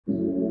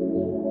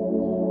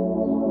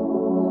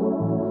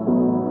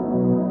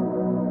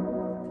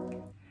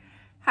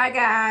Hi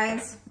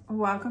guys,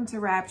 welcome to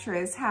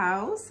Rapturous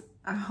house.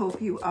 I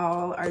hope you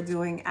all are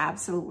doing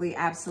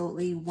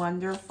absolutely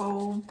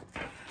wonderful.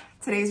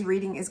 Today's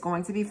reading is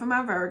going to be for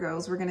my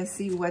Virgos. We're going to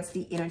see what's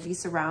the energy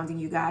surrounding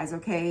you guys,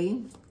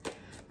 okay?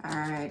 All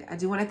right, I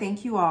do want to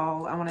thank you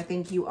all. I want to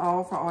thank you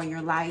all for all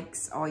your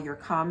likes, all your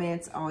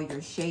comments, all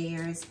your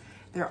shares.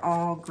 They're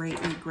all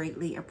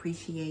greatly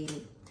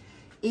appreciated.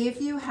 If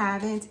you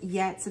haven't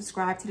yet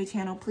subscribed to the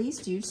channel, please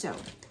do so.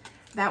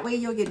 That way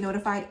you'll get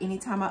notified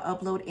anytime I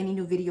upload any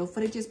new video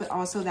footages, but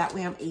also that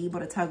way I'm able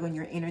to tug on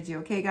your energy,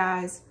 okay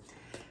guys?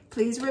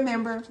 Please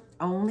remember,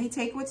 only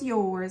take what's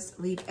yours,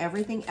 leave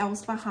everything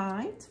else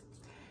behind.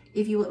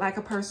 If you would like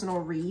a personal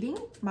reading,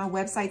 my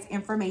website's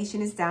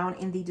information is down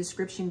in the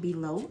description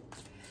below.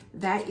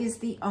 That is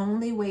the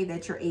only way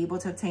that you're able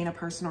to obtain a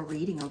personal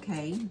reading,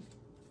 okay?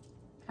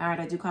 All right,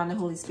 I do call on the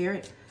Holy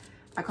Spirit.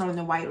 I call on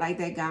the white light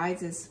that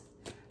guides us.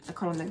 I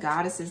call on the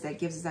goddesses that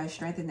gives us our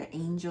strength and the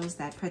angels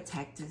that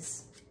protect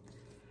us.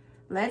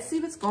 Let's see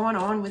what's going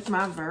on with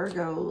my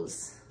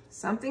Virgos.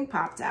 Something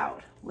popped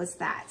out. What's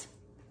that?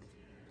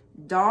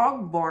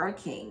 Dog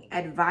barking.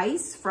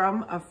 Advice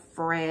from a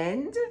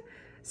friend.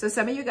 So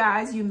some of you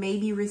guys, you may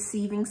be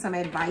receiving some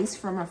advice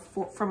from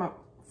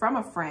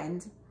a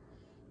friend.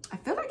 I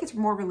feel like it's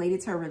more related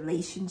to a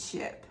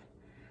relationship.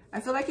 I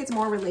feel like it's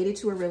more related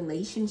to a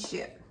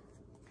relationship.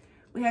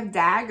 We have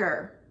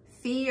dagger,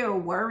 fear,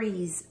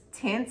 worries,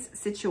 tense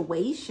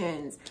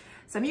situations.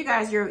 Some of you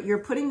guys, you're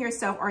putting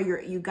yourself, or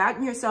you've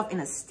gotten yourself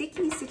in a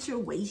sticky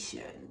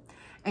situation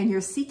and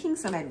you're seeking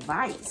some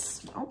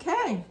advice.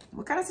 Okay,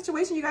 what kind of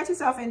situation you got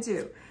yourself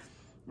into?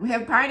 We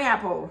have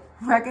pineapple,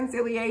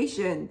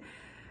 reconciliation.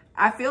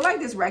 I feel like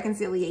this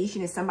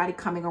reconciliation is somebody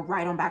coming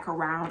right on back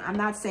around. I'm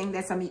not saying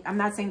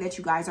that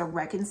you guys are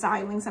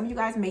reconciling. Some of you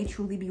guys may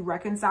truly be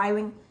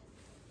reconciling,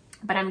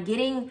 but I'm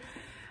getting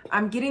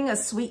a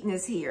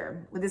sweetness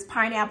here. With this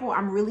pineapple,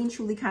 I'm really and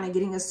truly kind of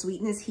getting a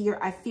sweetness here.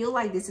 I feel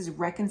like this is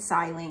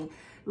reconciling.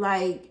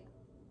 Like,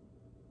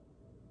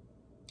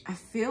 I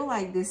feel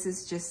like this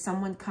is just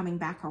someone coming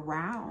back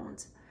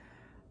around.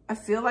 I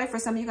feel like for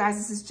some of you guys,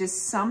 this is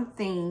just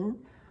something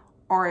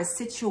or a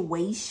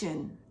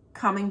situation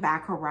coming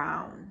back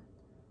around.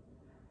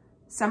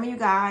 Some of you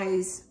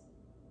guys,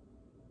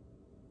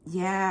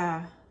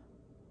 yeah.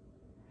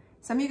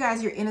 Some of you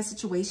guys, you're in a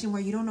situation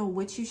where you don't know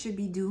what you should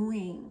be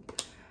doing.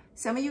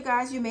 Some of you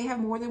guys, you may have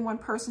more than one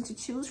person to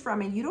choose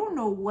from and you don't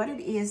know what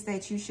it is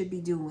that you should be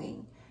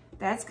doing.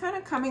 That's kind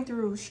of coming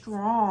through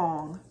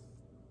strong.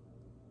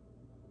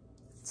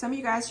 Some of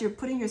you guys, you're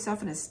putting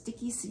yourself in a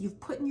sticky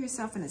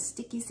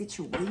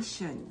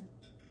situation.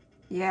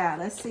 Yeah,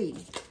 let's see.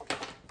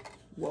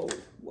 Whoa.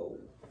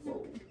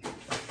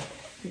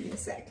 Give me a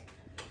sec.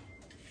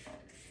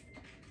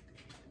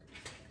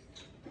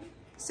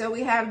 So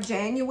we have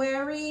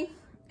January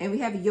and we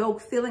have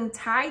yoke, feeling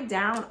tied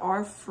down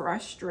or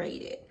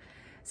frustrated.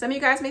 Some of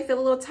you guys may feel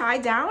a little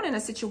tied down in a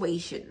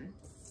situation.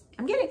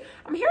 I'm hearing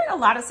a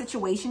lot of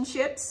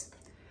situationships.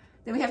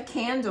 Then we have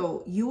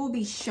candle. You will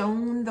be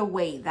shown the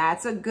way.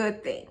 That's a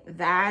good thing.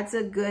 That's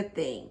a good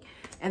thing.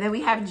 And then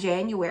we have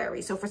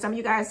January. So for some of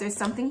you guys, there's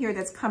something here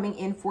that's coming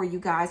in for you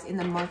guys in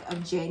the month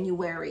of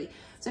January.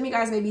 Some of you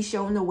guys may be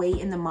shown the way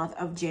in the month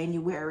of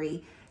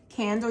January.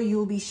 Candle, you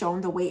will be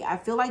shown the way. I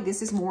feel like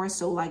this is more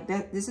so like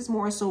that. This is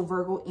more so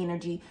Virgo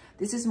energy.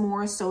 This is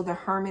more so the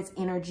Hermit's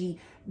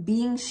energy,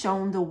 being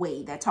shown the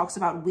way. That talks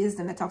about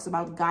wisdom. That talks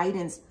about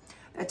guidance.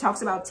 That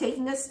talks about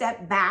taking a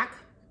step back,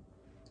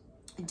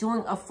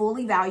 doing a full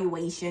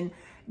evaluation,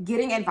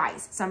 getting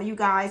advice. Some of you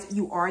guys,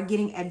 you are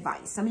getting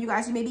advice. Some of you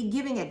guys, you may be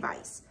giving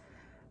advice.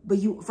 But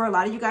for a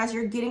lot of you guys,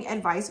 you're getting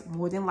advice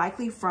more than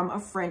likely from a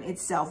friend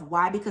itself.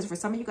 Why? Because for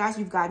some of you guys,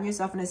 you've gotten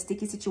yourself in a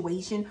sticky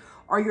situation,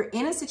 or you're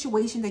in a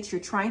situation that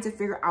you're trying to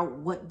figure out,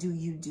 what do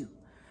you do?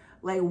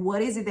 Like,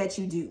 what is it that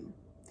you do?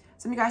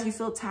 Some of you guys, you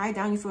feel tied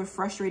down, you feel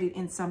frustrated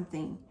in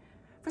something.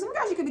 For some of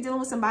you guys, you could be dealing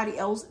with somebody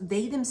else.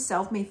 They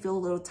themselves may feel a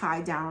little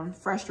tied down,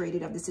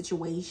 frustrated of the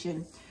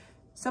situation.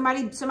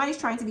 Somebody's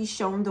trying to be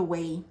shown the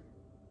way.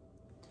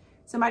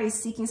 Somebody's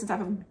seeking some type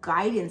of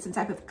guidance, some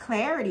type of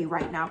clarity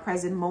right now,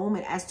 present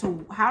moment, as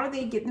to how do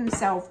they get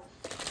themselves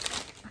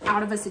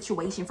out of a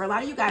situation. For a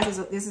lot of you guys,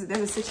 there's a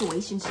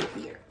situationship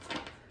here.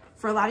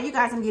 For a lot of you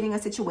guys, I'm getting a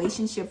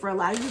situationship. For a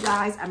lot of you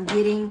guys, I'm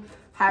getting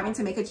having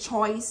to make a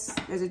choice.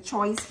 There's a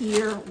choice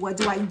here. What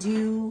do I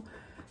do?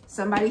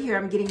 Somebody here,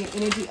 I'm getting an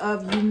energy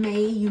of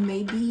you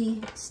may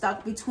be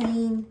stuck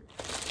between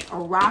a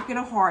rock and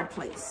a hard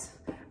place.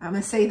 I'm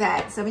going to say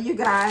that. Some of you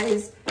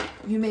guys,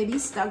 you may be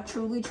stuck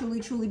truly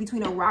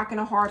between a rock and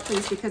a hard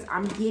place, because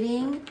I'm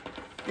getting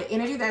the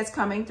energy that's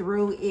coming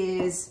through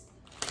is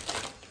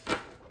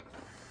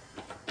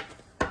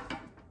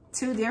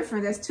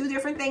there's two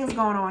different things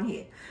going on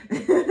here.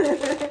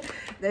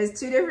 There's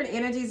two different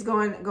energies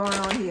going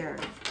on here.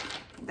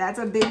 That's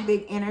a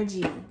big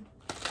energy.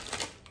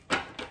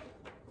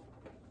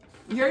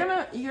 You're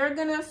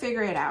gonna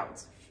figure it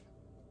out.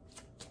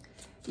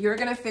 You're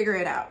going to figure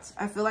it out.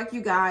 I feel like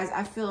you guys,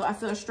 I feel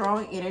a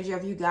strong energy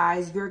of you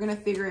guys. You're going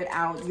to figure it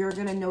out. You're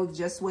going to know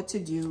just what to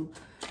do.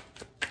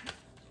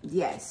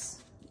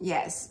 Yes.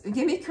 Yes.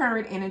 Give me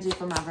current energy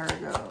for my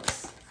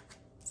Virgos.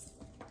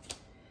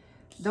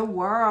 The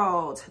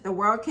World. The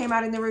World came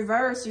out in the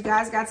reverse. You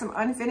guys got some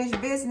unfinished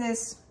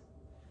business.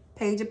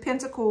 Page of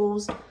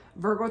Pentacles.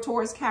 Virgo,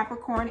 Taurus,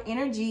 Capricorn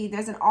energy.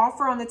 There's an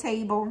offer on the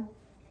table.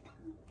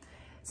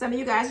 Some of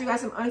you guys, you got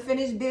some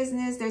unfinished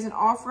business. There's an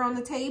offer on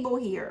the table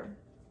here.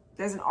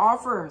 There's an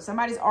offer.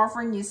 Somebody's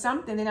offering you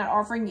something. They're not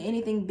offering you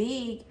anything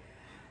big.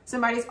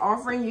 Somebody's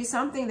offering you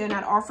something. They're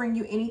not offering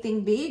you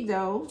anything big,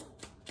 though.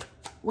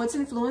 What's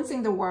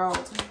influencing the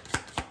world?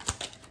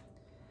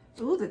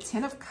 Ooh, the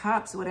 10 of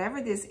Cups.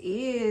 Whatever this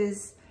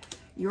is,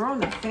 you're on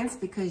the fence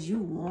because you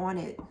want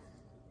it.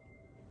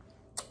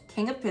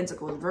 King of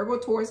Pentacles. Virgo,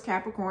 Taurus,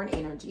 Capricorn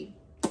energy.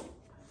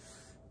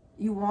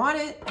 You want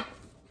it.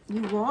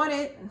 You want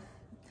it.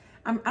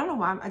 I don't know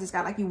why. I just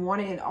got like you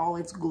want it in all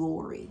its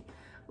glory.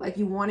 Like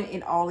you want it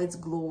in all its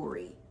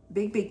glory.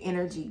 Big, big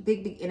energy.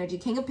 Big, big energy.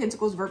 King of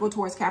Pentacles, Virgo,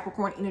 Taurus,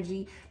 Capricorn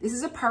energy. This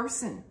is a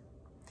person.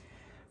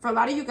 For a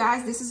lot of you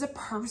guys, this is a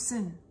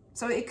person.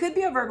 So it could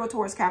be a Virgo,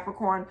 Taurus,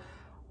 Capricorn,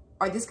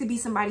 or this could be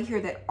somebody here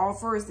that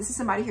offers. This is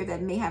somebody here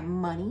that may have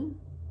money.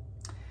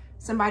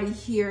 Somebody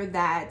here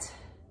that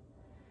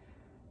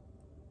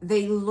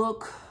they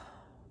look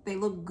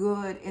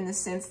good in the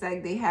sense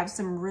that they have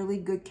some really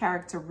good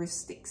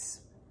characteristics.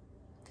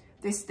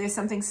 There's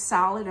something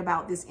solid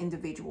about this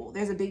individual.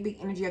 There's a big, big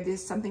energy of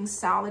this, something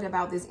solid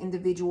about this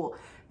individual.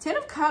 10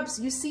 of Cups,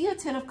 you see a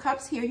 10 of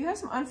Cups here. You have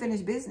some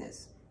unfinished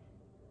business.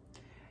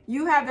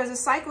 There's a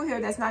cycle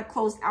here that's not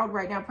closed out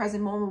right now,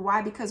 present moment.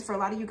 Why? Because for a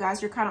lot of you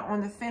guys, you're kind of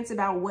on the fence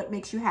about what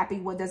makes you happy,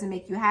 what doesn't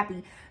make you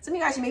happy. Some of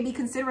you guys, you may be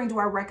considering, do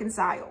I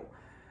reconcile?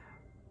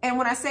 And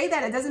when I say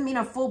that, it doesn't mean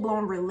a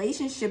full-blown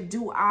relationship.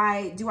 Do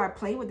I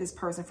play with this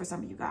person for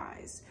some of you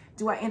guys?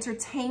 Do I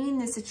entertain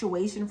this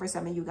situation for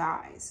some of you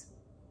guys?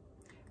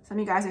 Some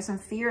of you guys, there's some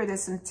fear,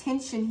 there's some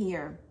tension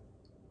here.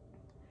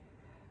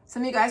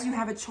 Some of you guys, you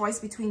have a choice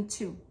between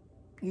two.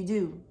 You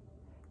do.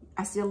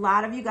 I see a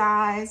lot of you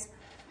guys.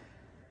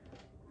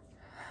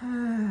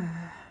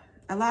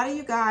 A lot of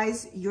you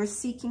guys, you're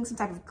seeking some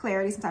type of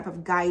clarity, some type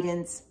of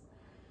guidance.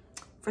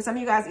 For some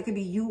of you guys, it could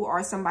be you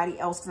or somebody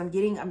else. Because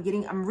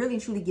I'm really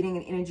truly getting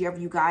an energy of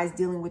you guys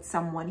dealing with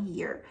someone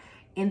here.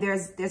 And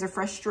there's a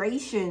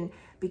frustration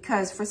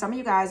because for some of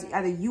you guys,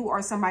 either you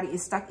or somebody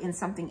is stuck in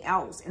something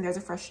else. And there's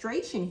a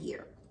frustration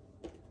here.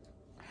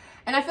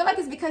 And I feel like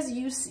it's because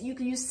you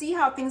see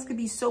how things could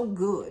be so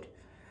good.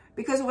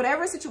 Because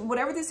whatever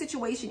this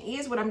situation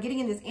is, what I'm getting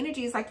in this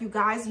energy is like you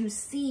guys, you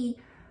see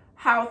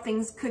how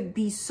things could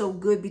be so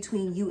good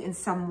between you and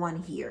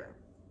someone here.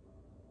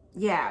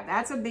 Yeah,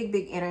 that's a big,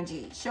 big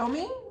energy. Show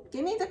me.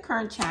 Give me the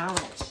current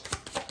challenge.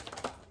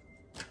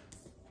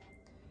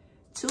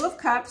 2 of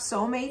Cups,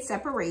 soulmate,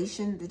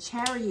 separation, the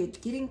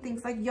Chariot, getting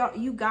things like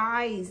you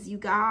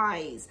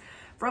guys.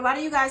 For a lot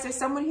of you guys, there's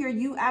someone here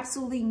you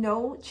absolutely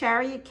know.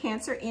 Chariot,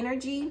 Cancer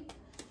energy.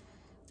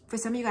 For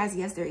some of you guys,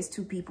 yes, there is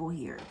 2 people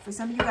here. For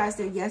some of you guys,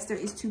 yes, there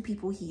is 2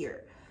 people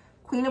here.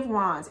 Queen of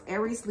Wands,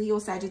 Aries, Leo,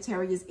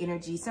 Sagittarius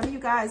energy. Some of you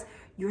guys,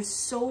 you're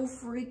so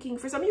freaking...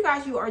 For some of you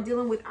guys, you are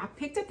dealing with... I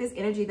picked up this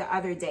energy the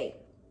other day.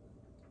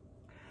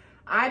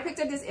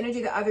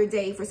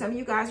 For some of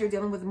you guys, you're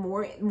dealing with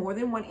more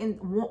than one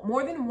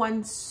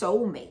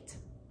soulmate.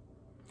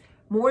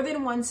 More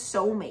than one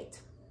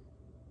soulmate.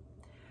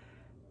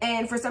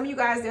 And for some of you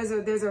guys,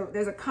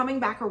 there's a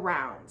coming back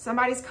around.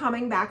 Somebody's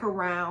coming back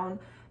around.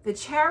 The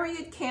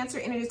Chariot, Cancer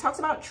energy talks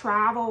about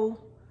travel.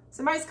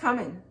 Somebody's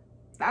coming.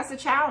 That's the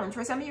challenge.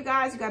 For some of you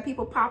guys, you got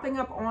people popping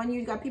up on you.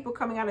 You got people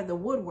coming out of the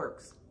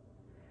woodworks.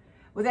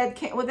 With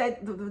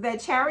that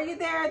Chariot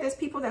there, there's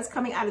people that's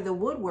coming out of the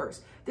woodworks.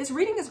 This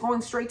reading is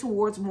going straight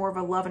towards more of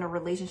a love and a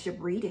relationship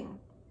reading.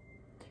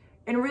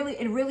 And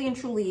it really and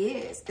truly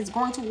is. It's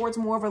going towards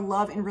more of a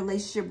love and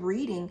relationship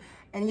reading.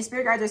 And your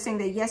spirit guides are saying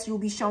that, yes, you'll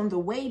be shown the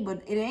way,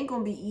 but it ain't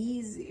going to be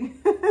easy.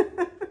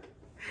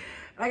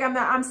 Like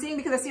I'm seeing,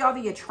 because I see all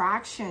the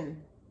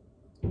attraction.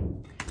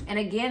 And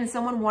again,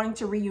 someone wanting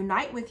to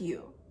reunite with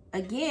you.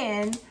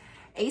 Again,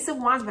 Ace of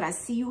Wands, but I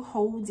see you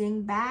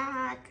holding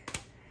back.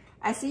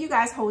 I see you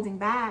guys holding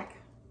back.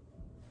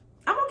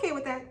 I'm okay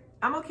with that.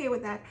 I'm okay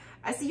with that.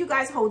 I see you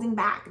guys holding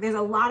back. There's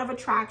a lot of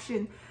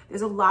attraction.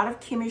 There's a lot of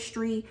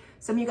chemistry.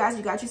 Some of you guys,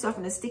 you got yourself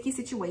in a sticky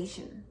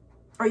situation.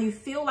 Or you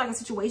feel like a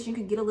situation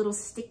could get a little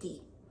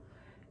sticky.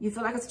 You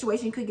feel like a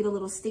situation could get a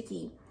little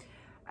sticky.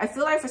 I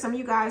feel like for some of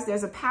you guys,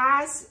 there's a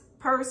past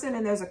person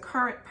and there's a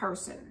current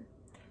person.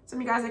 Some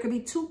of you guys, there could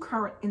be 2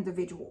 current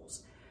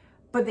individuals.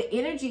 But the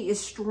energy is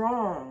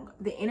strong.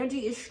 The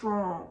energy is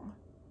strong.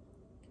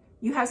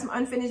 You have some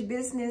unfinished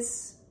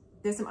business.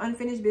 There's some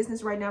unfinished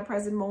business right now,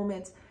 present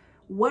moment.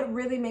 What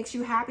really makes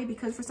you happy?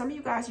 Because for some of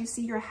you guys, you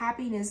see your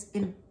happiness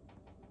in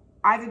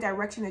either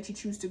direction that you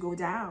choose to go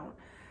down.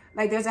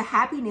 Like there's a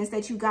happiness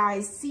that you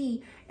guys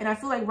see. And I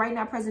feel like right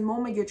now, present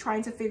moment, you're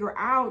trying to figure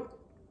out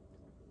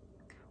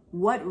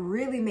what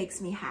really makes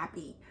me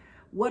happy.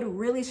 What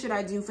really should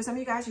I do? For some of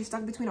you guys, you're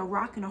stuck between a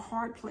rock and a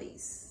hard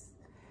place.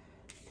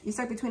 You're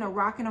stuck between a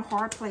rock and a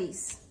hard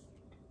place.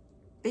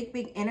 Big,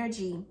 big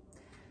energy.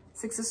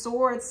 6 of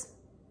Swords.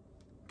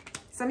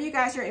 Some of you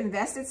guys, you're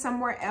invested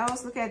somewhere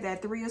else. Look at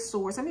that, 3 of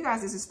Swords. Some of you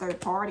guys, this is third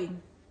party.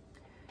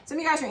 Some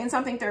of you guys are in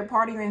something third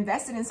party. You're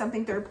invested in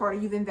something third party.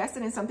 You've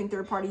invested in something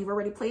third party. You've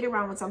already played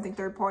around with something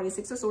third party.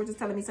 6 of Swords is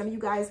telling me some of you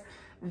guys,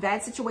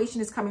 that situation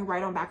is coming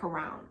right on back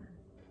around.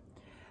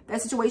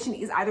 That situation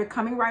is either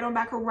coming right on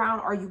back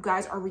around, or you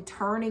guys are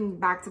returning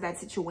back to that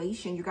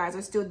situation. You guys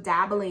are still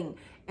dabbling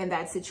in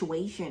that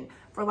situation.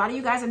 For a lot of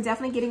you guys, I'm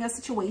definitely getting a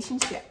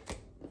situationship.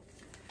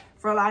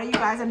 For a lot of you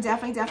guys, I'm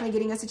definitely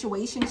getting a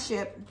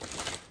situationship.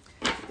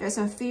 There's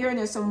some fear and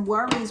there's some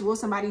worries. Will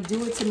somebody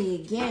do it to me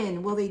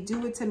again? Will they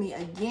do it to me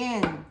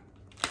again?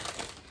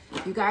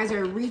 You guys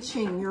are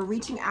reaching. You're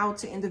reaching out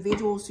to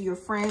individuals, to your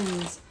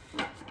friends.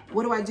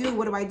 What do I do?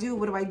 What do I do?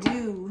 What do I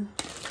do?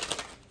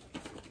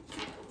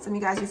 Some of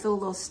you guys, you feel a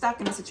little stuck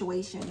in a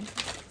situation.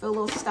 Feel a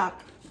little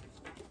stuck.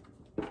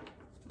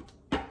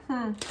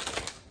 Some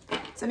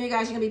of you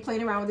guys are going to be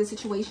playing around with this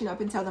situation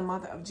up until the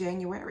month of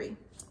January.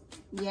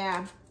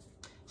 Yeah.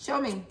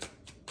 Show me.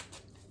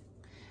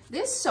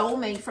 This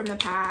soulmate from the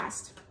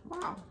past.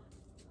 Wow.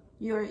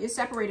 You're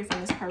separated from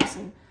this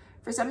person.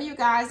 For some of you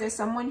guys, there's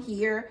someone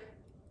here.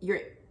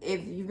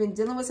 If you've been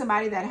dealing with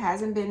somebody that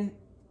hasn't been,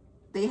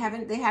 they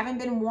haven't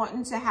been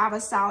wanting to have a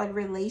solid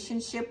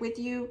relationship with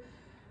you.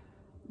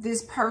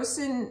 This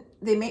person,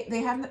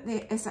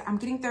 I'm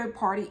getting third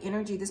party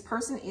energy. This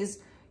person is,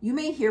 you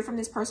may hear from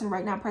this person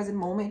right now, present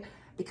moment,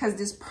 because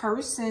this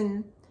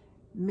person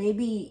may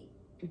be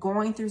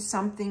going through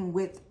something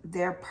with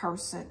their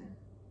person.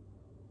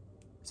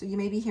 So you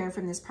may be hearing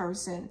from this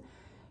person.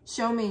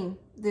 Show me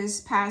this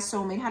past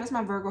soulmate. How does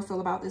my Virgo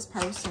feel about this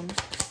person?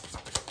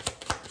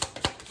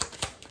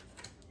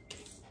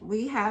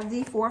 We have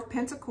the 4 of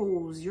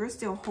Pentacles. You're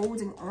still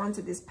holding on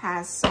to this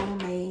past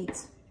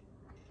soulmate.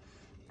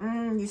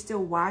 You're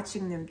still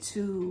watching them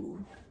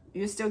too.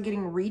 You're still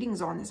getting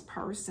readings on this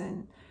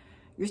person.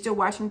 You're still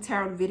watching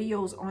tarot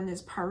videos on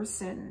this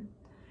person.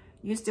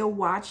 You're still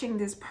watching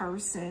this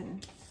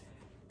person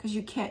because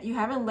you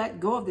haven't let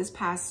go of this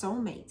past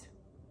soulmate.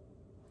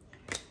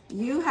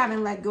 You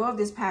haven't let go of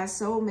this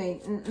past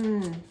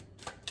soulmate.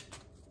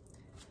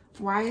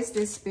 Why is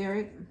this,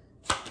 Spirit?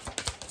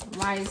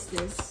 Why is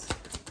this?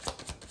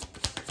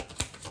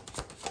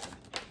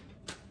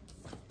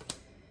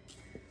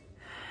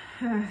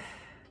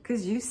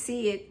 Because you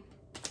see it.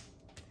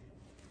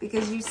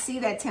 Because you see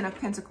that 10 of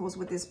Pentacles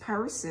with this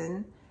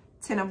person.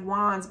 10 of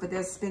Wands. But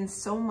there's been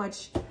so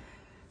much.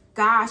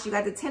 Gosh, you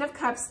got the 10 of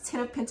Cups,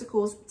 10 of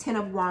Pentacles, 10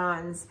 of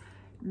Wands.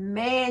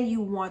 Man,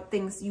 you want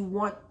things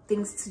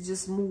to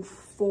just move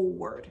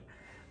forward.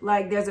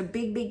 Like there's a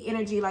big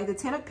energy. Like the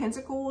 10 of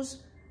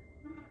Pentacles.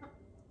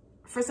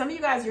 For some of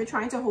you guys, you're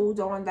trying to hold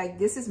on. Like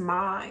this is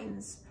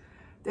mine.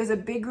 There's a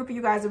big group of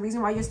you guys. The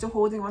reason why you're still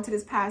holding on to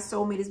this past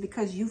soulmate is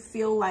because you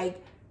feel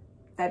like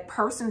that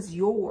person's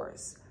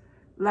yours.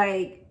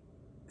 Like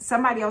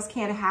somebody else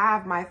can't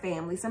have my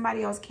family.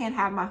 Somebody else can't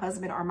have my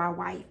husband or my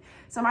wife.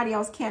 Somebody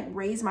else can't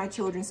raise my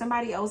children.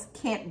 Somebody else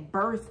can't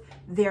birth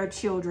their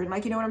children.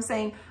 Like, you know what I'm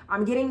saying?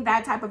 I'm getting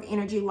that type of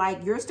energy. Like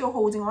you're still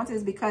holding on to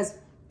this because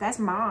that's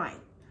mine.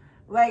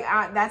 Like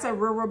that's a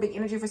real big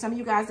energy. For some of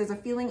you guys, there's a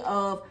feeling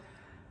of,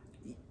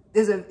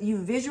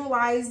 you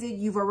visualized it.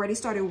 You've already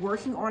started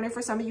working on it.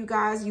 For some of you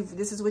guys,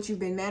 this is what you've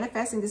been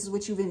manifesting. This is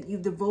what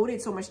you've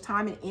devoted so much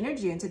time and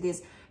energy into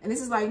this. And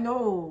this is like,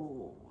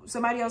 no,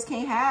 somebody else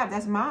can't have.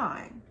 That's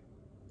mine.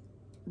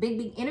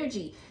 Big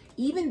energy.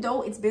 Even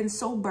though it's been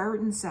so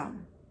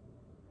burdensome.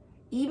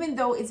 Even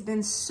though it's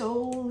been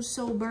so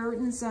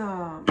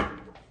burdensome.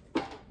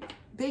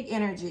 Big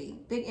energy.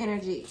 Big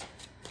energy.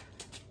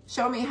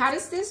 Show me, how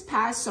does this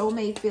past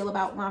soulmate feel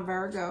about my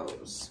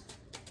Virgos?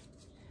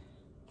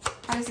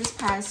 How does this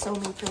past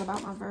soulmate feel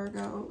about my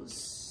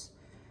Virgos?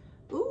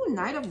 Ooh,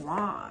 Knight of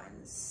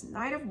Wands.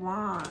 Knight of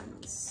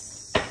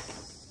Wands.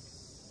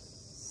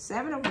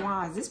 7 of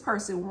Wands. This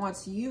person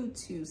wants you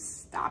to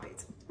stop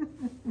it.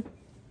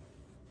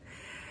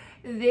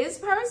 This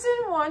person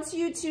wants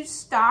you to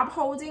stop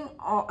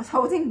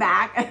holding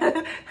back.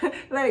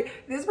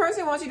 Like, this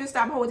person wants you to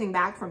stop holding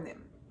back from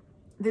them.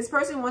 This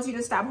person wants you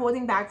to stop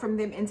holding back from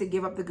them and to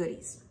give up the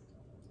goodies.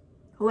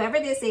 Whoever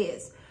this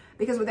is.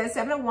 Because with that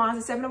 7 of Wands,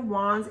 the 7 of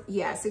Wands,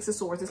 yeah, 6 of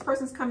Swords. This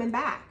person's coming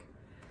back.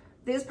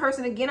 This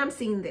person, again, I'm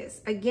seeing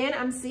this. Again,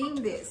 I'm seeing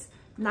this.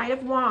 Knight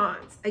of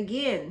Wands.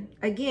 Again.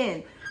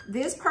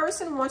 This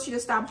person wants you to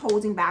stop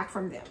holding back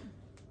from them.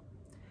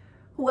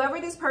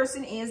 Whoever this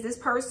person is, this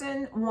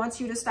person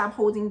wants you to stop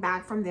holding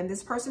back from them.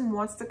 This person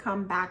wants to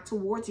come back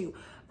towards you.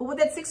 But with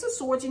that 6 of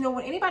Swords, you know,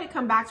 when anybody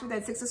come back with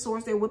that 6 of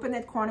Swords, they're whipping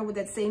that corner with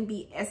that same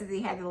BS that they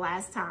had the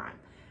last time.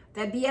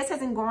 That BS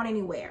hasn't gone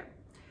anywhere.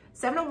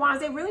 7 of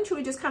Wands, they really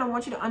truly just kind of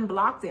want you to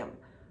unblock them.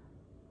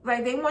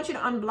 Like, they want you to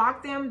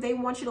unblock them. They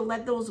want you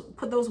to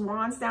put those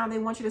wands down. They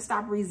want you to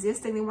stop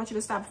resisting. They want you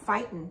to stop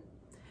fighting.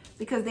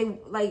 Because they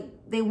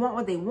want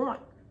what they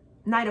want.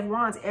 Knight of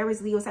Wands, Aries,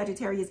 Leo,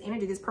 Sagittarius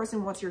energy. This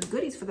person wants your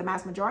goodies for the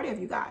mass majority of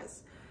you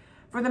guys.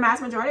 For the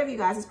mass majority of you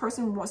guys, this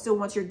person still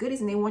wants your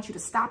goodies and they want you to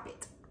stop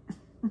it.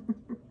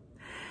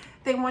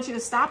 They want you to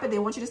stop it. They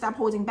want you to stop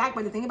holding back.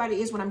 But the thing about it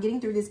is, when I'm getting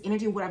through this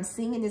energy, what I'm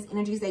seeing in this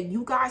energy is that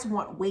you guys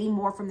want way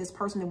more from this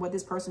person than what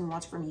this person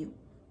wants from you.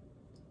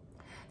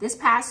 This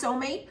past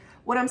soulmate,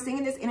 what I'm seeing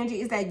in this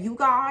energy is that you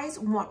guys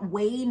want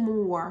way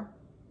more.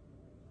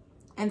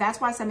 And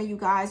that's why some of you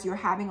guys, you're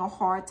having a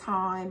hard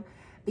time,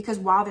 because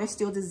while there's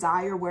still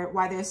desire,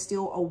 while there's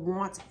still a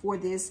want for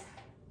this,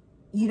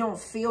 you don't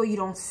feel, you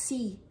don't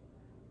see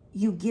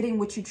you getting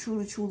what you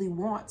truly, truly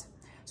want.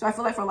 So I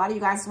feel like for a lot of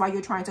you guys, that's why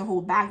you're trying to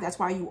hold back. That's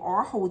why you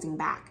are holding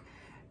back,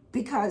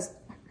 because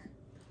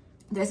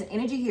there's an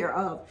energy here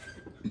of,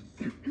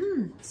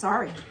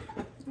 sorry,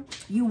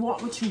 you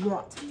want what you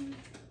want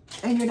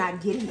and you're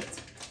not getting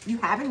it. You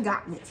haven't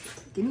gotten it.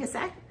 Give me a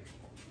sec.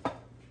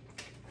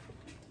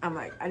 I'm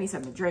like, I need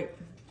something to drink.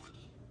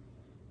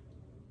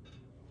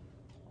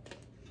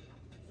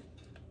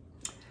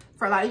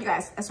 For a lot of you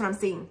guys, that's what I'm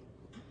seeing.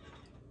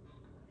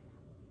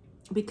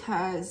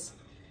 Because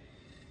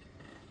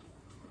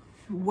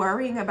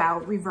worrying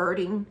about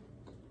reverting,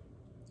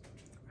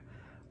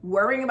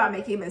 worrying about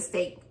making a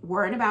mistake,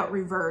 worrying about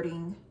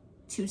reverting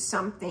to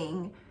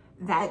something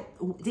that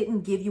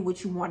didn't give you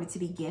what you wanted to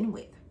begin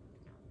with.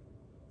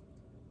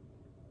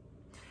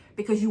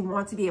 Because you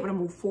want to be able to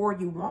move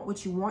forward. You want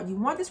what you want. You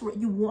want this,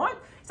 you want,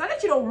 it's not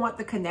that you don't want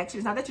the connection.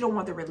 It's not that you don't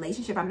want the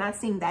relationship. I'm not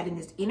seeing that in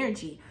this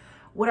energy.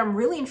 What I'm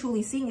really and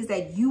truly seeing is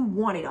that you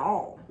want it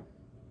all.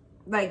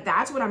 Like,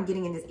 that's what I'm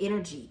getting in this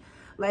energy.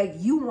 Like,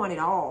 you want it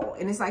all.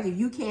 And it's like, if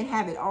you can't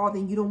have it all,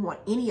 then you don't want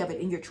any of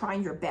it. And you're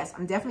trying your best.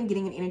 I'm definitely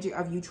getting an energy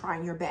of you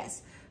trying your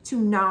best to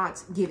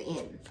not give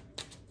in.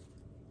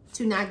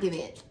 To not give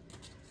in.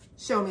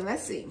 Show me.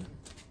 Let's see.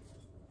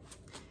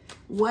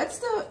 What's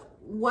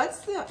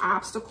the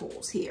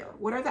obstacles here?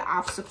 What are the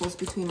obstacles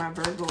between my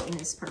Virgo and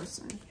this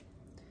person?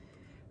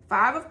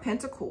 Five of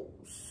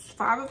Pentacles.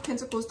 Five of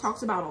Pentacles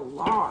talks about a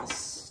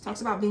loss.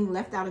 Talks about being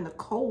left out in the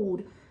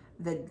cold.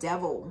 The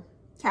Devil.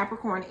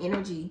 Capricorn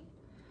energy.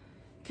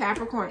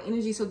 Capricorn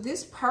energy. So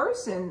this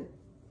person,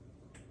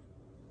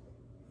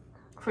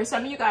 for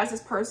some of you guys,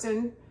 this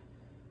person,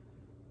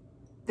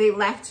 they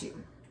left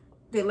you.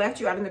 They left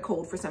you out in the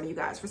cold for some of you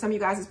guys. For some of you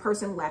guys, this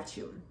person left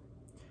you.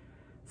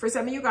 For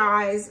some of you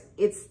guys,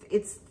 it's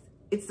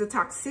the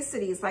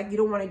toxicity. It's like you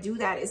don't want to do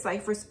that. It's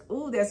like,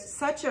 there's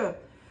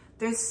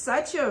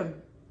such a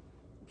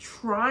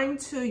trying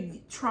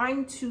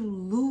to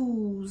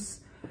lose,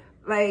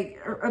 like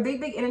a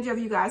big energy of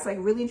you guys. Like,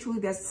 really and truly,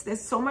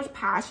 there's so much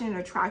passion and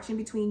attraction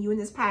between you and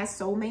this past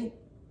soulmate.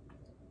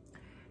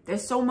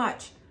 There's so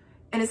much,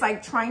 and it's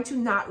like trying to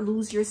not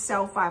lose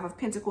yourself. Five of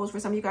Pentacles. For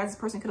some of you guys, this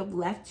person could have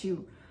left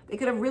you. They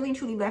could have really and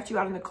truly left you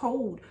out in the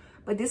cold.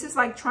 But this is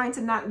like trying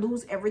to not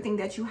lose everything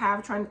that you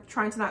have,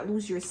 trying to not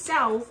lose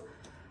yourself.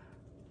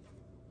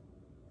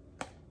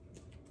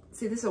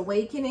 See this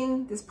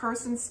awakening, this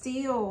person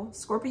still,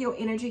 Scorpio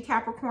energy,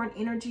 Capricorn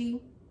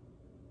energy.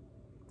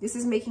 This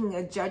is making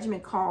a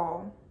judgment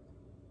call.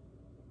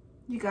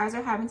 You guys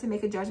are having to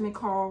make a judgment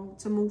call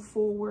to move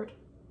forward.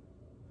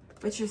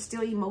 But you're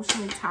still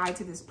emotionally tied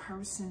to this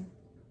person.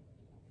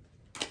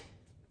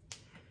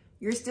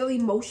 You're still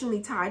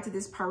emotionally tied to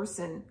this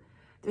person.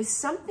 There's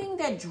something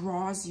that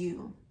draws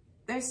you.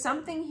 There's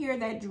something here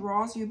that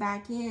draws you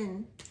back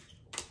in.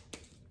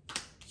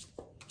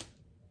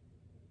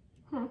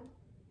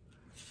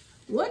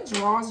 What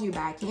draws you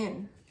back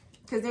in?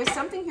 Because there's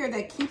something here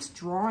that keeps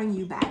drawing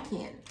you back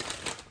in.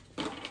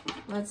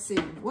 Let's see.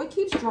 What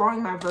keeps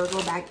drawing my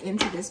Virgo back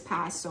into this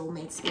past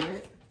soulmate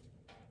spirit?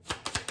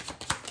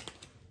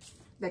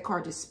 That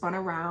card just spun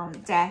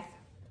around. Death.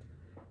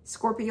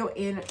 Scorpio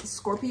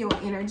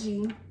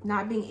energy.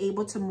 Not being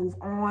able to move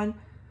on.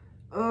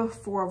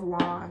 Four of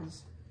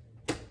Wands.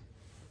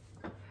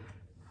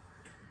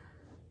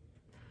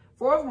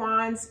 Four of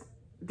Wands,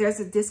 there's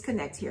a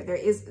disconnect here.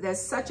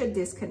 There's such a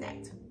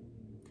disconnect.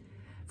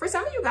 For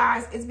some of you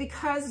guys, it's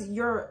because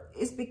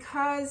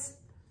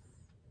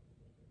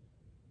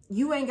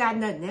you ain't got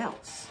nothing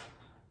else.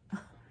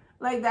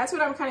 Like, that's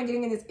what I'm kind of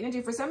getting in this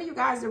energy. For some of you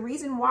guys, the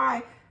reason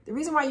why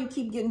you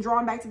keep getting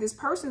drawn back to this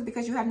person is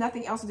because you have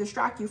nothing else to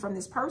distract you from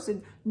this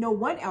person. No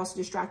one else to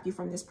distract you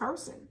from this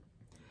person.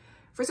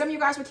 For some of you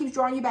guys, what keeps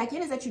drawing you back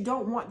in is that you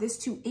don't want this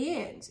to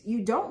end.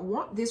 You don't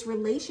want this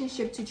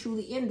relationship to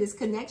truly end, this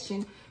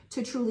connection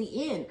to truly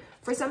end.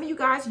 For some of you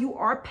guys, you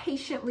are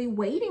patiently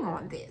waiting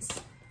on this.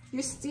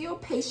 You're still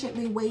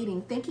patiently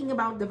waiting, thinking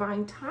about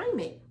divine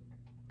timing.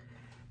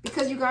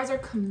 Because you guys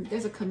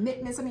there's a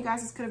commitment. Some of you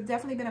guys, this could have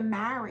definitely been a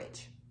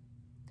marriage.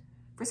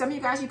 For some of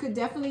you guys, this could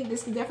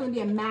definitely be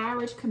a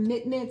marriage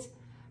commitment.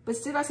 But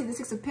still, I see the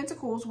Six of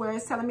Pentacles, where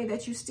it's telling me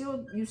that you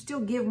still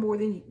give more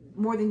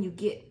than you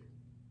get.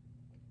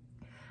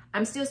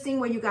 I'm still seeing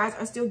where you guys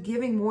are still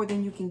giving more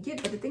than you can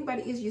get. But the thing about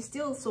it is, you're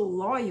still so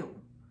loyal.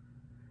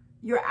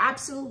 You're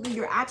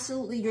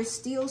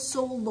still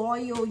so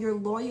loyal. You're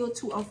loyal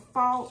to a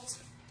fault.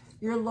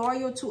 You're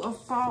loyal to a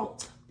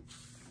fault.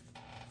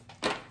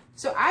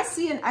 So I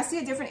see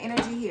a different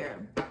energy here.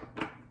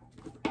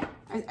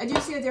 I do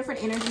see a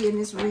different energy in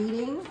this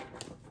reading.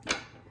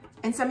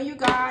 And some of you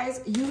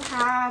guys,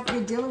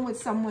 you're dealing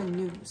with someone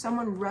new,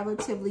 someone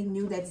relatively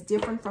new that's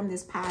different from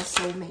this past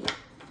soulmate.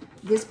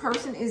 This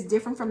person is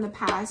different from the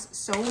past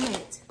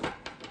soulmate.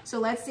 So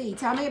let's see.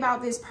 Tell me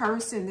about this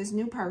person, this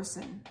new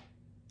person,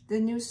 the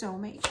new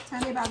soulmate.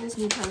 Tell me about this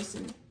new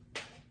person.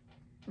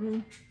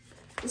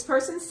 This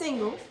person's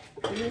single.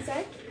 What did it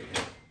say?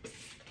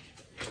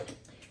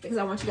 Because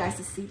I want you guys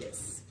to see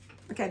this.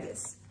 Look at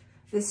this.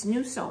 This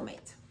new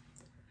soulmate.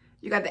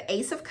 You got the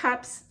Ace of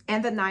Cups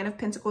and the Nine of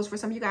Pentacles. For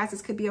some of you guys,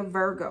 this could be a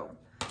Virgo.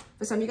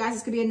 For some of you guys,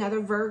 this could be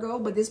another Virgo,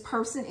 but this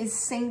person is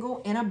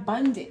single and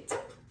abundant.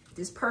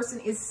 This person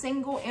is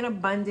single and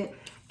abundant.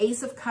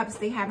 Ace of Cups,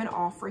 they have an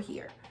offer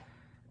here.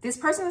 This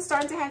person is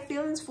starting to have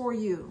feelings for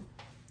you.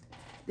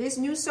 This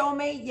new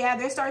soulmate, yeah,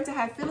 they're starting to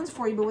have feelings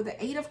for you, but with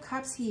the Eight of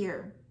Cups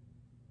here,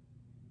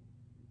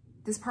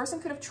 this person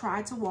could have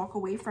tried to walk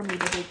away from you,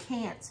 but they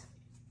can't.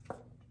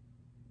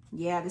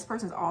 Yeah, this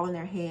person's all in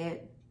their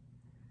head.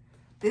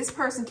 This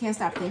person can't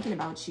stop thinking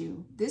about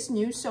you. This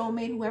new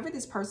soulmate, whoever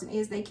this person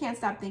is, they can't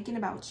stop thinking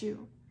about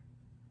you.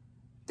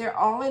 They're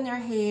all in their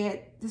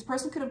head. This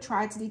person could have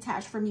tried to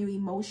detach from you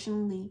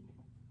emotionally.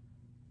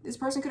 This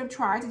person could have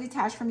tried to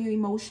detach from you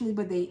emotionally,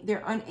 but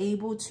they're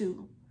unable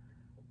to.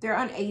 They're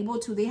unable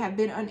to. They have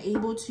been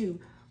unable to.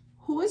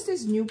 Who is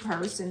this new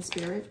person,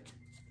 Spirit?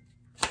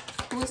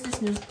 Who is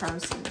this new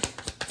person?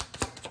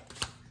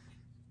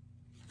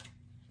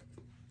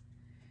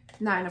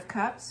 Nine of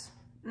Cups.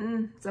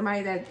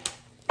 Somebody that,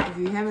 if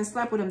you haven't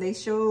slept with them, they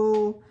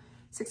show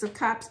Six of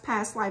Cups,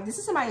 past life. This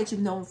is somebody that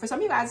you've known. For some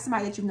of you guys, it's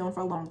somebody that you've known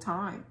for a long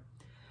time.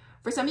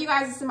 For some of you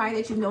guys, it's somebody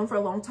that you've known for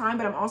a long time,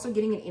 but I'm also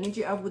getting an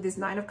energy of, with this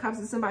Nine of Cups,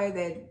 it's somebody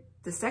that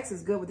the sex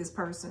is good with this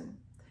person.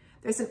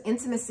 There's some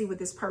intimacy with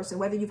this person.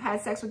 Whether you've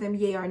had sex with them,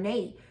 yay or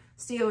nay,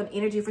 still an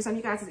energy. For some of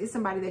you guys, it's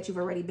somebody that you've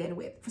already been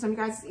with. For some of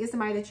you guys, it's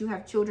somebody that you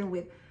have children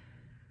with,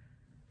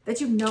 that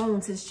you've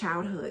known since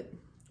childhood.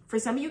 For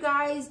some of you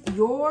guys,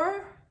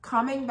 you're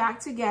coming back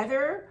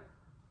together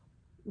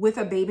with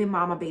a baby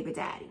mama, baby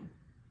daddy.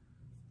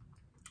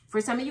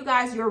 For some of you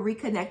guys, you're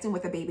reconnecting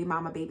with a baby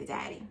mama, baby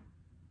daddy.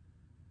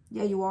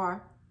 Yeah, you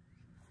are.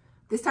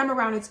 This time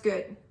around, it's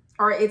good.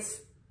 Or it's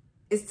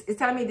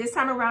telling me this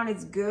time around,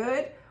 it's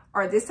good.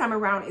 Or this time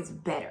around, it's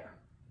better.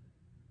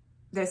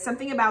 There's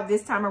something about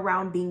this time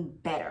around being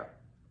better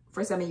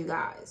for some of you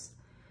guys.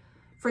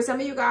 For some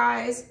of you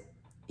guys,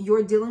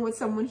 you're dealing with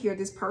someone here.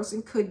 This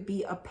person could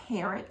be a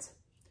parent.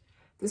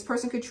 This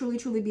person could truly,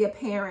 truly be a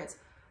parent.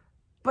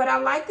 But I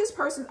like this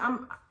person.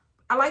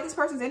 I like this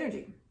person's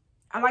energy.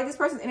 I like this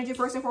person's energy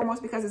first and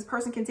foremost because this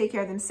person can take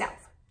care of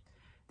themselves.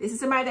 This is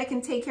somebody that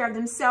can take care of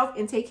themselves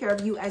and take care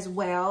of you as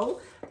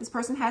well. This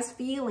person has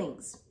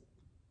feelings.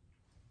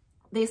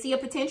 They see a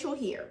potential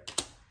here.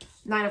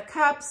 Nine of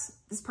Cups.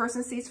 This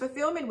person sees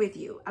fulfillment with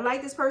you. I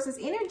like this person's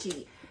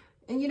energy.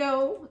 And you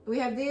know, we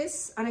have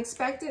this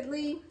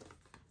unexpectedly.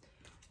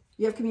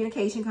 You have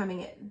communication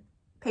coming in.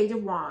 Page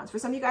of Wands. For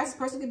some of you guys, this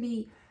person could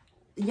be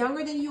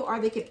younger than you, or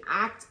they can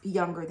act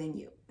younger than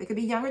you. They could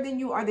be younger than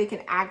you, or they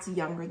can act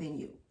younger than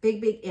you.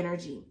 Big, big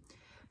energy.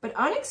 But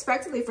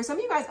unexpectedly, for some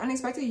of you guys,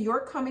 unexpectedly,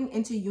 you're coming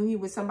into union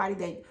with somebody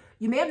that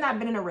you may have not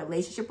been in a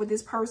relationship with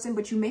this person,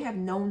 but you may have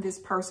known this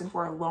person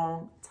for a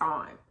long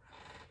time.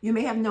 You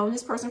may have known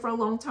this person for a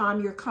long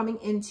time. You're coming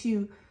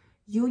into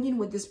union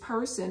with this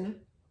person.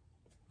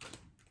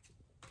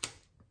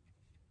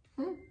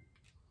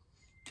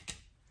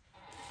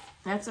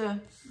 That's a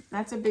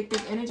big,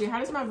 big energy. How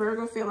does my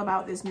Virgo feel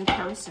about this new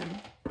person?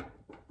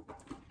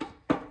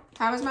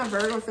 How is my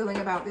Virgo feeling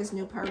about this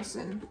new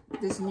person,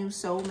 this new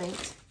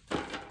soulmate?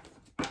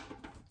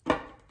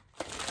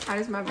 How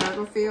does my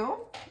Virgo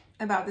feel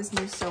about this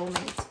new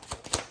soulmate?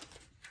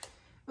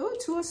 Ooh,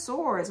 Two of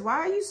Swords. Why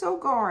are you so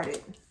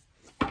guarded?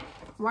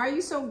 Why are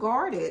you so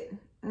guarded?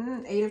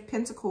 Eight of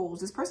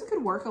Pentacles. This person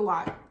could work a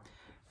lot.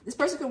 This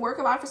person could work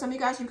a lot. For some of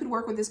you guys, you could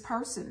work with this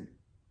person.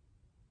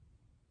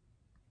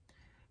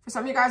 For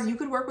some of you guys, you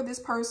could work with this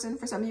person.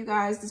 For some of you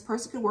guys, this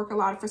person could work a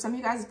lot. For some of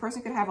you guys, this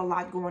person could have a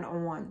lot going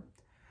on.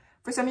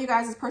 For some of you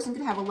guys, this person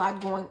could have a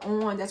lot going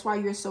on. That's why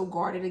you're so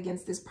guarded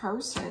against this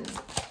person.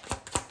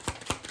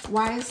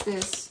 Why is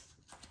this?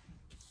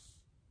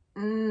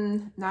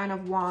 Nine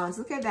of Wands.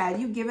 Look at that.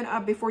 You've given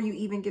up before you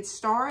even get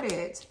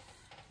started.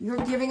 You're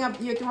giving up,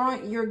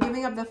 you're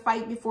giving up the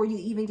fight before you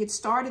even get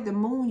started. The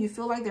Moon, you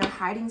feel like they're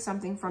hiding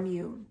something from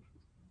you.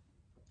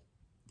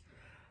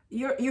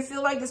 You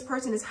feel like this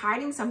person is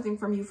hiding something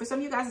from you. For some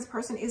of you guys, this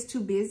person is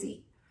too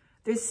busy.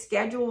 Their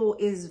schedule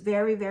is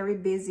very, very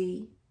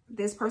busy.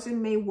 This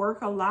person may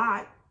work a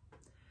lot.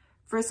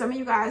 For some of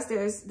you guys,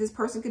 this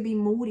person could be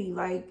moody.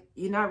 Like,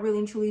 you're not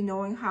really truly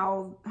knowing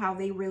how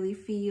they really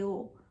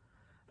feel.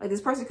 Like,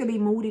 this person could be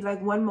moody.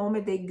 Like, one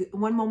moment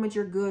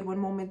you're good, one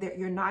moment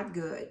you're not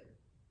good.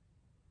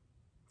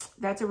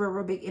 That's a real,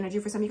 real big energy.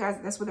 For some of you guys,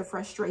 that's where the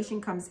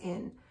frustration comes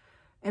in.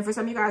 And for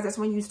some of you guys, that's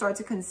when you start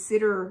to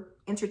consider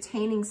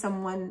entertaining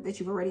someone that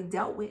you've already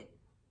dealt with.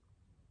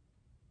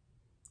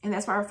 And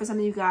that's why for some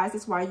of you guys,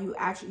 that's why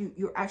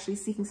you're actually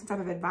seeking some type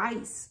of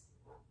advice.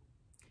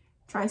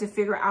 Trying to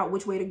figure out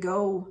which way to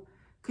go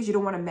because you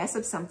don't want to mess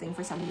up something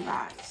for some of you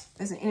guys.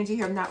 There's an energy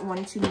here of not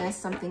wanting to mess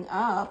something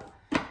up,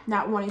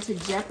 not wanting to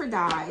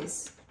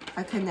jeopardize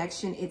a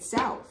connection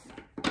itself.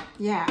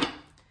 Yeah.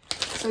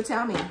 So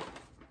tell me,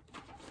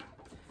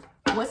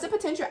 what's the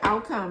potential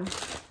outcome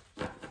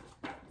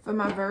for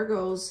my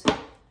Virgos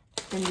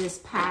in this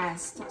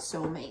past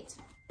soulmate?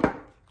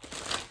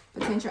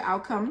 Potential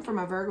outcome for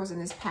my Virgos in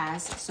this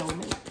past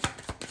soulmate.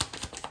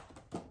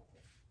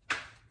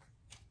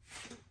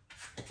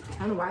 I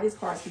don't know why these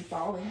cards keep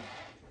falling.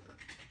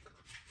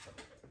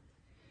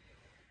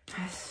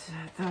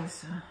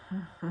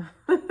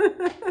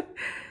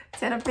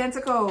 Ten of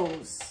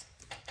Pentacles.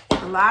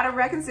 A lot of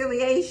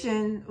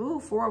reconciliation. Ooh,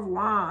 Four of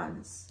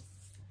Wands.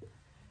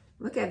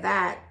 Look at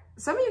that.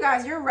 Some of you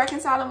guys, you're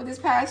reconciling with this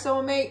past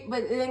soulmate,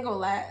 but it ain't gonna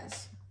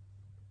last.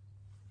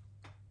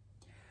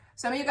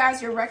 Some of you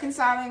guys, you're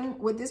reconciling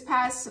with this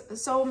past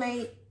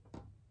soulmate.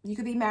 You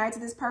could be married to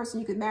this person.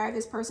 You could marry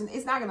this person.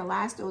 It's not gonna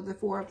last though, the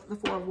Four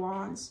of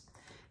Wands.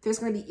 There's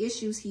gonna be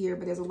issues here,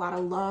 but there's a lot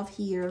of love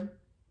here.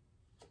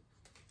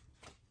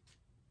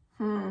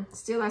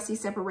 Still I see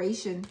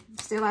separation.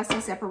 Still I see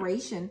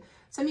separation.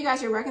 Some of you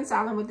guys, you're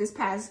reconciling with this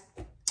past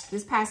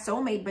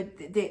soulmate, but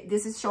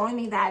this is showing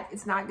me that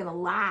it's not going to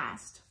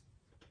last.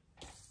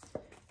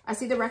 I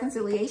see the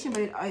reconciliation,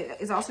 but it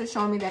is also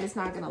showing me that it's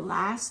not going to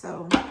last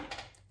though.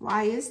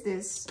 Why is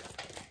this?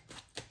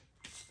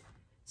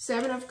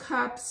 Seven of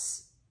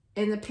Cups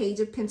and the Page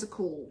of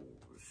Pentacles.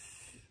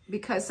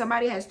 Because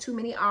somebody has too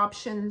many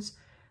options.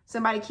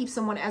 Somebody keeps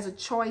someone as a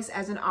choice,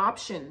 as an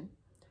option.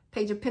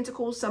 Page of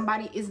Pentacles,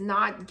 somebody is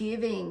not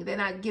giving. They're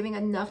not giving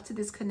enough to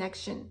this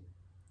connection.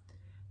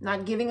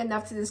 Not giving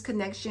enough to this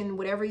connection.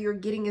 Whatever you're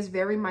getting is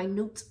very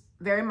minute.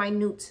 Very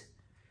minute.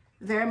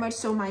 Very much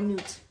so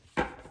minute.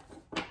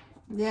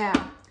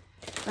 Yeah.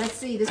 Let's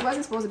see. This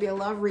wasn't supposed to be a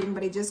love reading,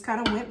 but it just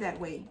kind of went that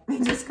way.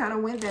 It just kind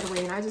of went that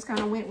way, and I just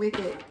kind of went with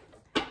it.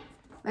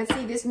 Let's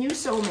see. This new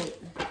soulmate.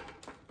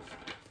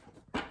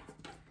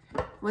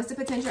 What's the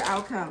potential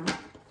outcome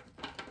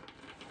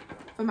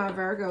for my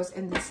Virgos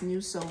in this new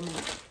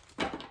soulmate?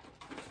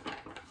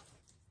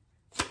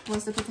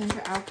 What's the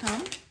potential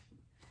outcome?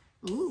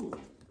 Ooh,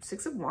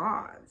 Six of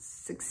Wands.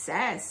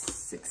 Success,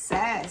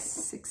 success,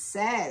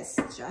 success,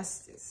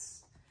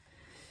 justice.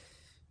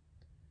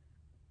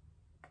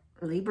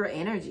 Libra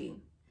energy.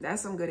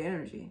 That's some good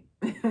energy.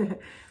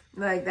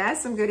 Like,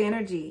 that's some good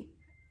energy.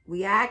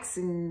 We ask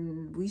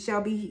and we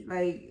shall be,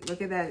 like,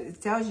 look at that.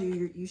 It tells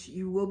you,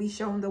 you will be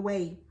shown the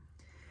way.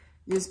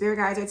 Your spirit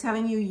guides are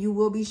telling you, you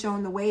will be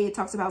shown the way. It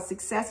talks about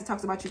success. It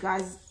talks about you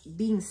guys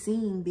being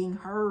seen, being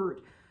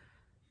heard,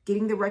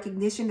 getting the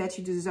recognition that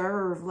you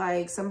deserve.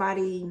 Like,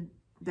 somebody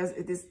does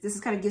this. This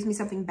kind of gives me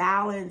something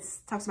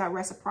balanced. Talks about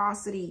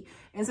reciprocity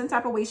in some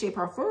type of way, shape,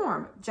 or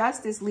form.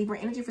 Justice, Libra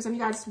energy. For some of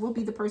you guys, will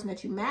be the person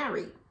that you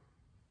marry.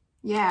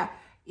 Yeah.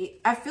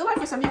 I feel like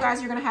for some of you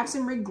guys, you're going to have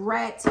some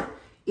regret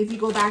if you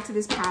go back to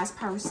this past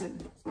person.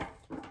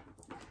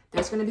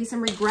 There's going to be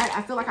some regret.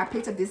 I feel like I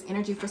picked up this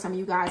energy for some of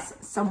you guys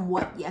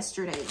somewhat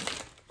yesterday.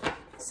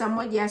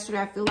 Somewhat yesterday,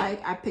 I feel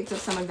like I picked up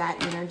some of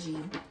that energy.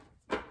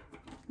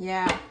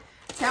 Yeah.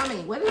 Tell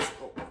me, what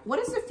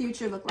does the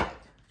future look like?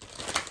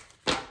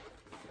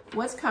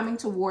 What's coming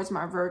towards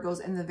my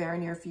Virgos in the very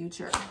near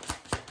future?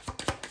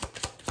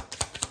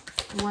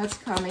 What's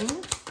coming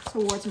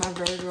towards my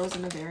Virgos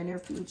in the very near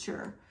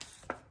future?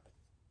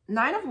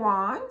 Nine of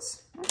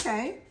Wands.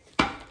 Okay.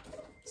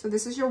 So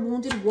this is your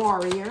wounded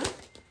warrior.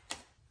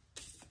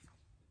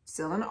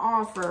 Still an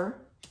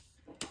offer.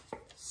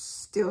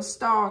 Still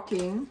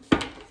stalking.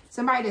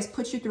 Somebody that's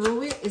put you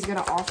through it is going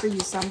to offer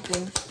you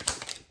something.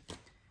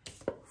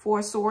 Four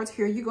of Swords.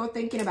 Here you go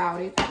thinking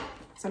about it.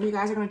 Some of you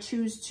guys are going to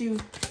choose to...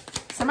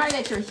 Somebody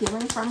that you're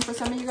healing from, for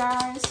some of you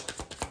guys,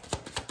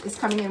 is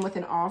coming in with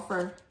an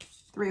offer.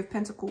 Three of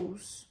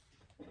Pentacles.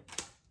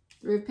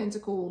 Three of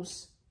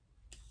Pentacles.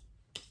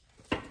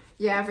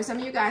 Yeah, for some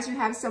of you guys, you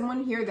have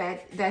someone here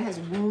that has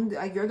wounded...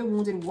 you're the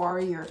wounded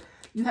warrior.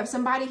 You have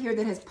somebody here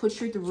that has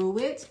put you through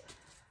it.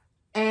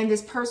 And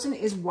this person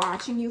is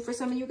watching you for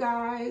some of you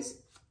guys.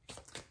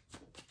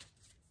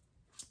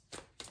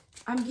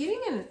 I'm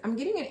getting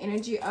an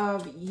energy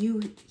of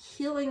you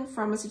healing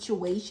from a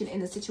situation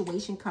and the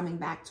situation coming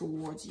back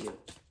towards you.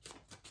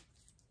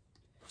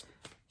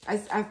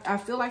 I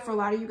feel like for a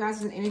lot of you guys,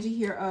 there's an energy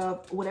here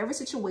of whatever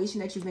situation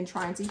that you've been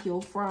trying to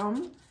heal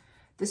from.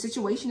 The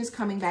situation is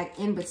coming back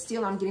in, but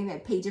still I'm getting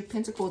that Page of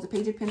Pentacles. The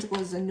Page of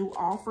Pentacles is a new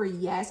offer,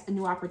 yes. A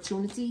new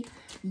opportunity,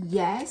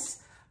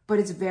 yes. But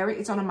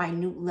it's on a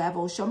minute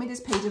level. Show me this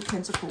Page of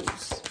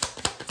Pentacles.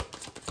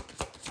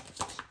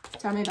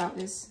 Tell me about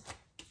this.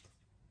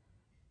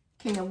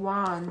 King of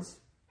Wands.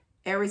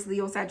 Aries,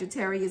 Leo,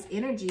 Sagittarius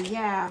energy,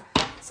 yeah.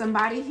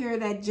 Somebody here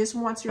that just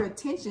wants your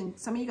attention.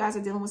 Some of you guys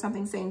are dealing with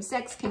something same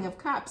sex. King of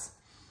Cups.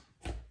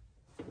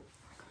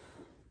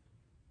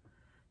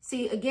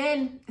 See,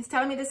 again, it's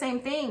telling me the same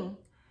thing.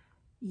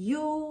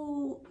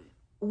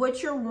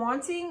 What you're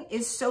wanting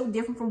is so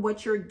different from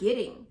what you're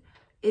getting.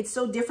 It's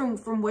so different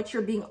from what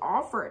you're being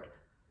offered.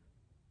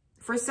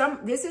 For some,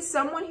 this is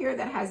someone here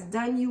that has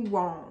done you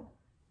wrong.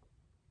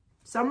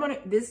 Someone,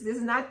 this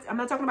is not, I'm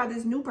not talking about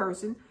this new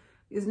person.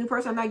 This new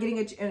person, I'm not getting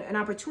an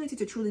opportunity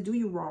to truly do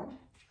you wrong.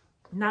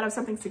 Not of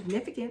something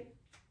significant.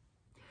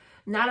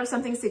 Not of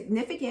something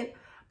significant,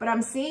 but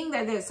I'm seeing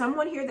that there's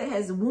someone here that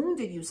has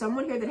wounded you.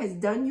 Someone here that has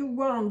done you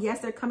wrong. Yes,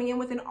 they're coming in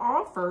with an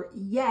offer.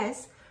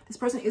 Yes, this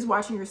person is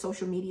watching your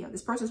social media.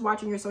 This person is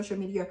watching your social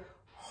media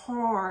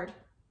hard.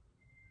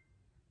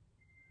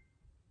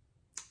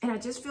 And I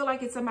just feel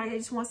like it's somebody that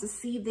just wants to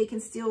see if they can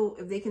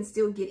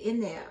still get in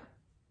there.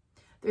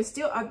 There's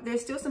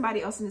still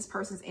somebody else in this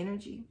person's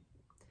energy.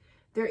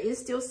 There is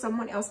still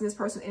someone else in this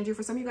person's energy.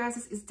 For some of you guys,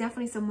 it's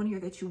definitely someone here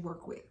that you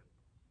work with.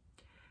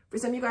 For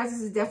some of you guys,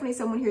 this is definitely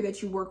someone here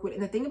that you work with.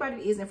 And the thing about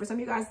it is, and for some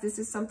of you guys, this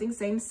is something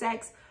same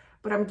sex,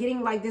 but I'm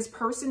getting like this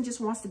person just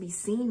wants to be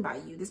seen by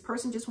you. This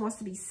person just wants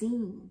to be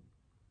seen.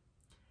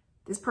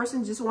 This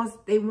person just wants,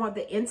 they want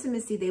the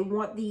intimacy. They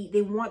want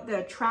the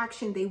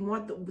attraction. They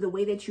want the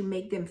way that you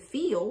make them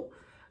feel.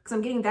 Because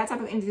I'm getting that type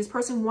of energy. This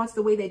person wants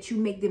the way that you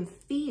make them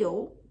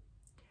feel.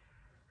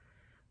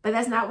 But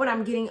that's not what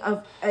I'm getting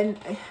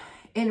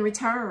in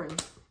return.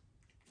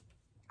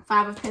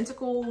 5 of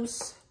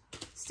Pentacles,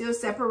 still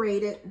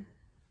separated,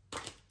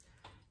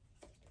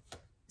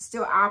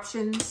 still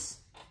options,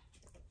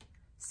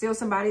 still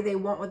somebody, they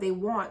want what they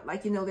want.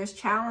 Like, you know, there's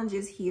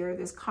challenges here,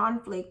 there's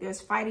conflict,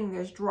 there's fighting,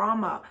 there's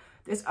drama,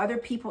 there's other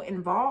people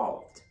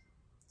involved.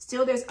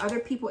 Still, there's other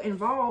people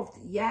involved.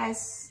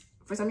 Yes,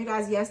 for some of you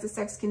guys, yes, the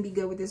sex can be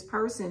good with this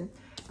person.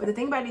 But the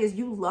thing about it is,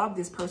 you love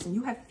this person.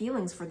 You have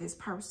feelings for this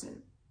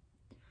person.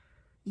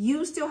 You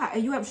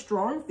have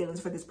strong feelings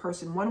for this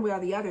person, one way or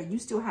the other. You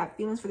still have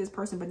feelings for this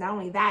person, but not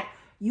only that,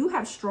 you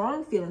have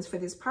strong feelings for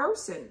this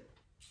person.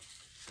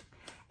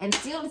 And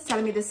still, it's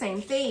telling me the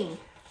same thing.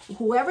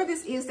 Whoever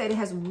this is that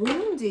has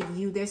wounded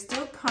you, they're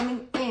still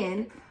coming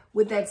in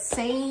with that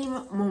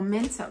same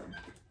momentum.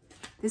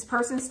 This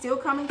person's still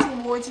coming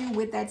towards you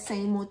with that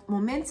same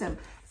momentum.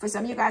 For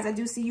some of you guys, I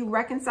do see you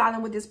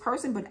reconciling with this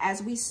person, but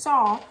as we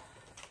saw,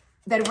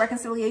 that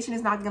reconciliation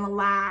is not going to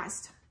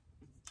last.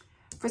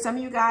 For some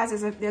of you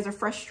guys, there's a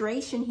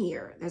frustration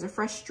here. There's a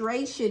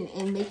frustration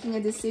in making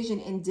a decision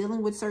and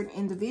dealing with certain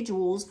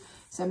individuals.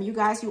 Some of you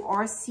guys, you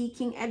are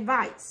seeking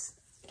advice.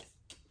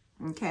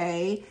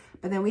 Okay?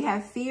 But then we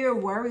have fear,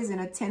 worries,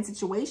 and a tense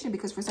situation,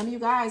 because for some of you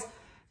guys,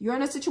 you're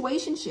in a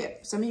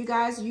situationship. Some of you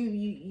guys,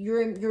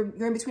 you're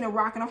in between a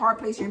rock and a hard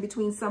place. You're in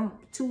between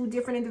two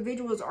different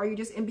individuals, or you're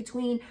just in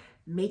between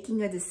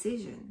making a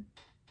decision.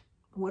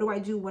 What do I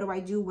do? What do I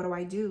do? What do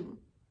I do?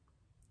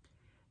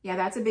 Yeah,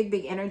 that's a big,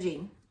 big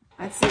energy.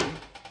 Let's see.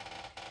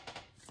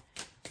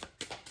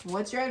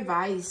 What's your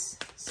advice,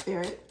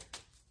 Spirit?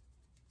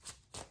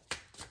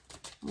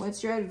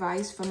 What's your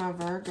advice for my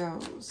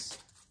Virgos?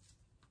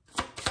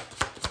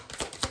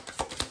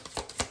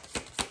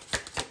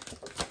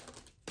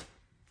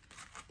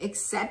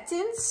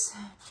 Acceptance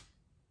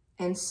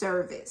and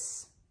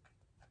service.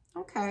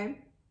 Okay.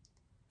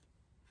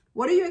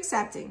 What are you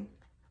accepting?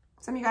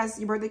 Some of you guys,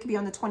 your birthday could be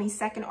on the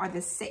 22nd or the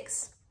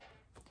 6th.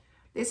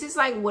 This is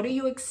like, what are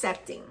you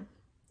accepting?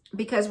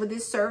 Because with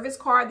this service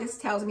card, this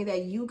tells me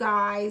that you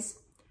guys,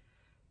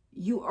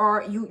 you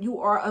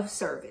are of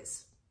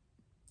service.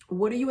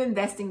 What are you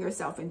investing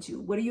yourself into?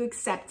 What are you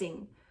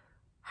accepting?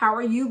 How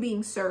are you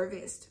being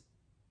serviced?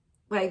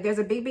 Like, there's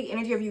a big, big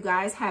energy of you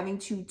guys having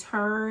to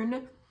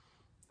turn.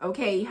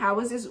 Okay,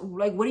 how is this?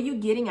 Like, what are you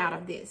getting out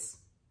of this?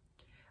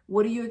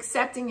 What are you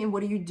accepting and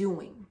what are you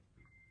doing?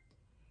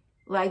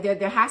 Like,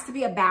 there has to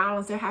be a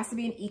balance. There has to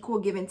be an equal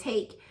give and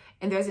take.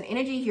 And there's an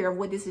energy here of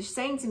what this is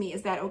saying to me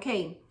is that,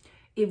 okay,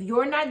 if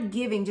you're not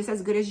giving just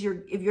as good as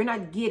if you're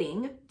not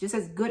getting just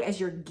as good as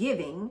you're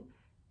giving,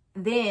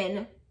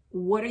 then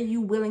what are you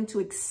willing to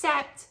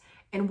accept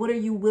and what are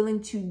you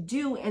willing to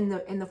do in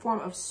the form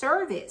of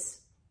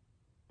service?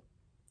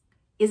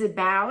 Is it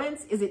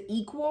balanced? Is it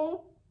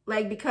equal?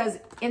 Like, because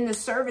in the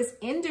service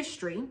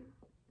industry,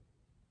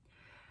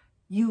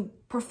 you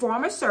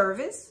perform a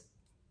service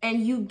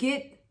and you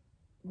get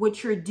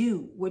what you're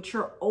due, what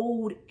you're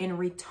owed in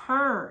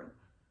return.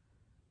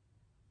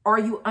 Are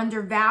you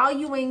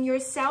undervaluing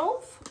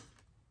yourself?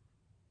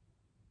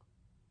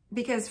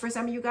 Because for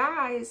some of you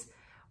guys,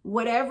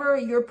 whatever,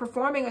 you're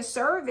performing a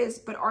service,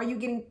 but are you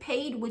getting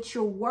paid what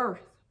you're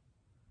worth?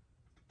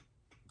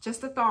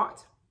 Just a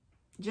thought.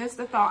 Just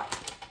a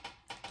thought.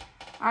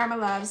 All right, my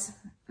loves.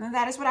 And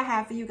that is what I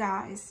have for you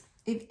guys.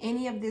 If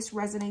any of this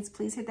resonates,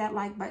 please hit that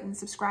like button.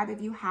 Subscribe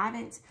if you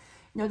haven't.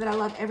 Know that I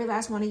love every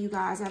last one of you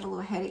guys. I have a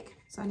little headache,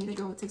 so I need to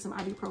go take some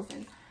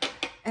ibuprofen.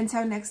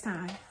 Until next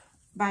time.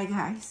 Bye,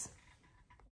 guys.